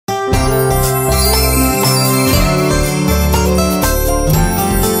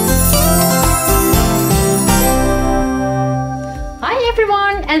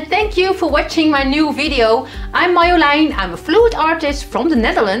for watching my new video. I'm Marjolein, I'm a fluid artist from the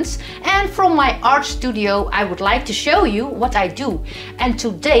Netherlands, and from my art studio I would like to show you what I do. And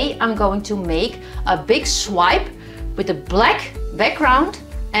today I'm going to make a big swipe with a black background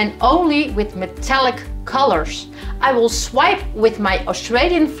and only with metallic colors. I will swipe with my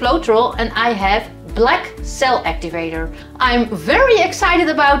Australian Floetrol and I have black Cellactivator. I'm very excited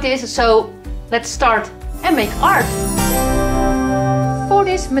about this, so let's start and make art. For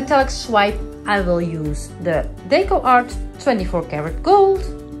this metallic swipe I will use the Decoart 24 karat gold,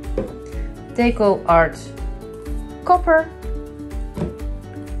 Decoart Copper,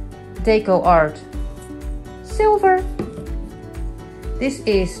 Decoart Silver. This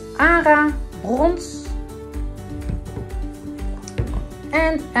is Ara Bronze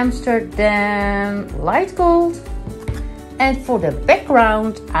and Amsterdam light gold. And for the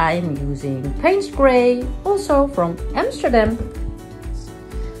background I'm using Paynesgrey, also from Amsterdam.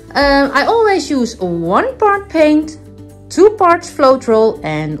 I always use 1 part paint, 2 parts Floetrol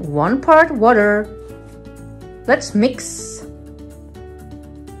and 1 part water. Let's mix.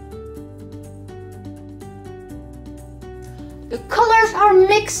 The colors are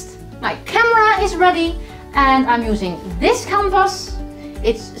mixed, my camera is ready, and I'm using this canvas.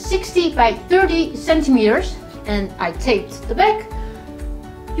 It's 60 by 30 centimeters. And I taped the back,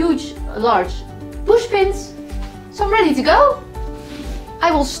 huge large push pins, so I'm ready to go. I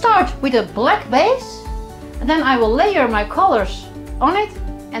will start with a black base and then I will layer my colors on it,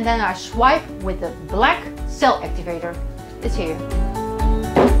 and then I swipe with the black Cellactivator. It's here.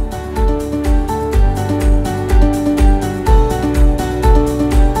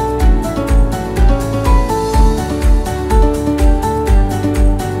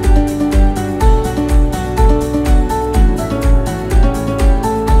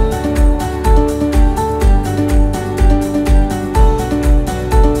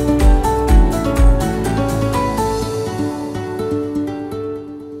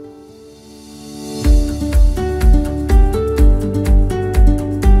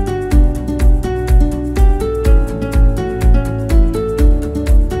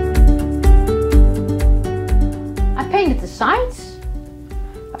 Sides.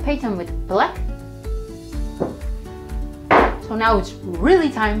 I paint them with black. So now it's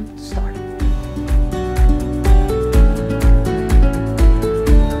really time to start.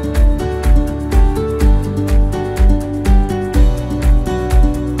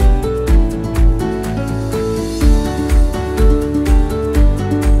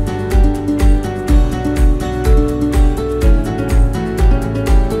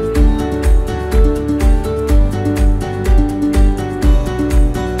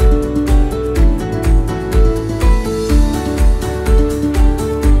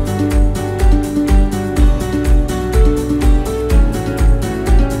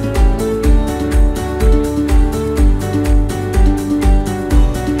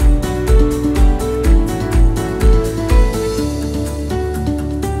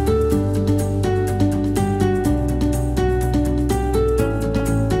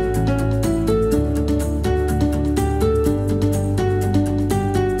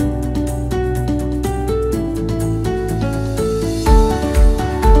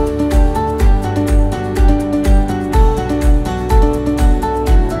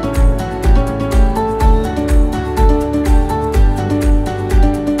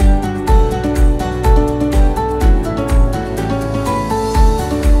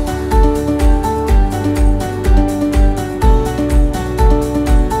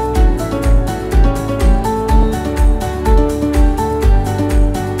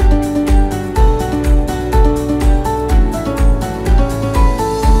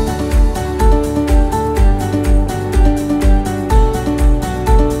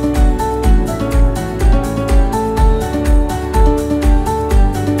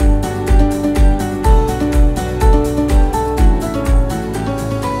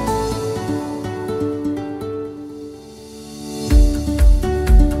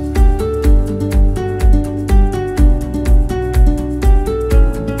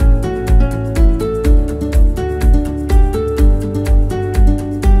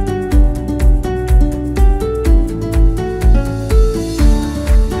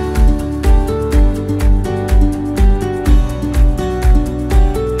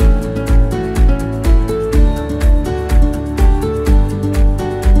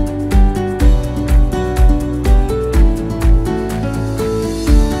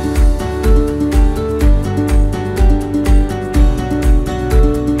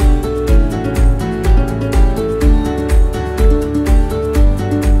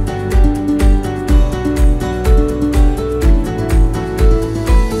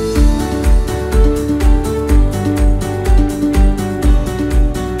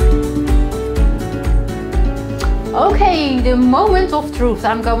 Okay, the moment of truth.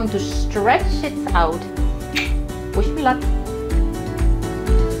 I'm going to stretch it out. Wish me luck.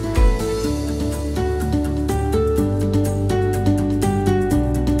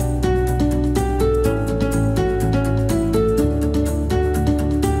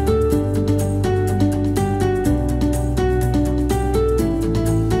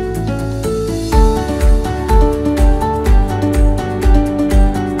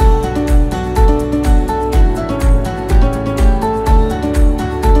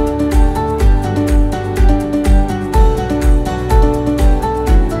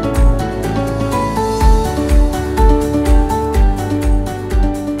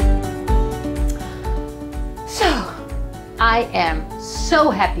 I am so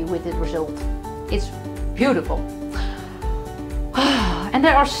happy with the result. It's beautiful. And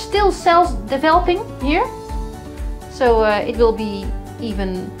there are still cells developing here. So it will be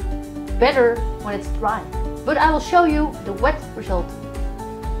even better when it's dry. But I will show you the wet result.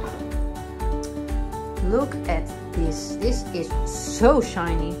 Look at this. This is so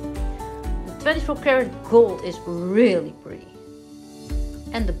shiny. The 24 karat gold is really pretty.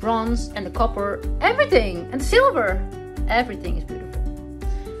 And the bronze and the copper, everything, and the silver. Everything is beautiful.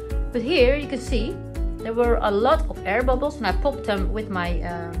 But here you can see there were a lot of air bubbles and I popped them with my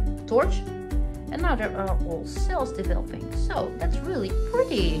torch. And now there are all cells developing. So that's really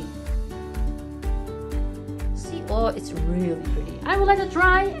pretty. See, oh, it's really pretty. I will let it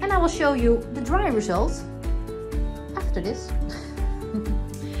dry and I will show you the dry results after this.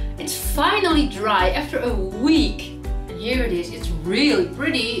 It's finally dry after a week. And here it is. It's really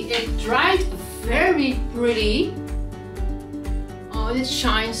pretty. It dried very pretty. Oh, it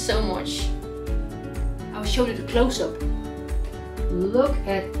shines so much. I'll show you the close-up. Look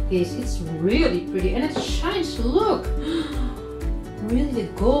at this. It's really pretty and it shines. Look, really the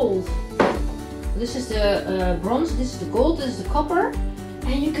gold. This is the bronze, this is the gold, this is the copper.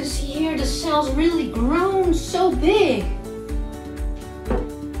 And you can see here the cells really grown so big.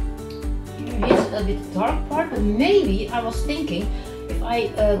 Here is a bit dark part, but maybe I was thinking if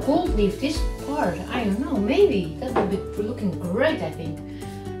I gold leaf this part, I don't know, maybe that would be looking great, I think.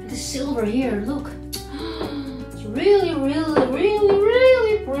 And the silver here, look. It's really, really, really,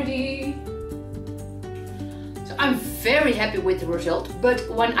 really pretty. So I'm very happy with the result, but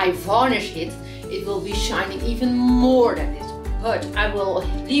when I varnish it, it will be shining even more than this. But I will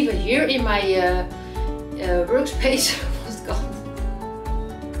leave it here in my workspace. What's it called?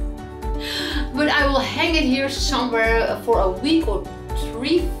 But I will hang it here somewhere for a week or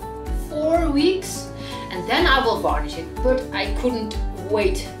 3-4 weeks, and then I will varnish it. But I couldn't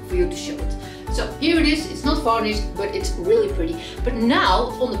wait for you to show it. So here it is. It's not varnished, but it's really pretty. But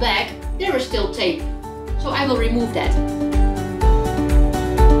now on the back there is still tape, so I will remove that.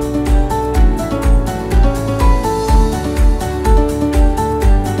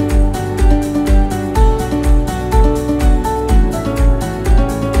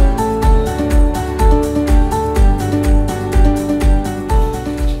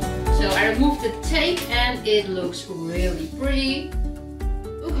 It looks really pretty.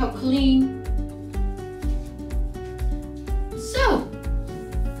 Look how clean. So,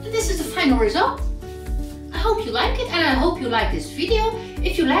 this is the final result. I hope you like it and I hope you like this video.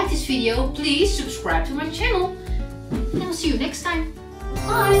 If you like this video, please subscribe to my channel. And I'll see you next time.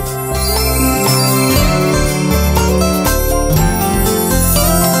 Bye!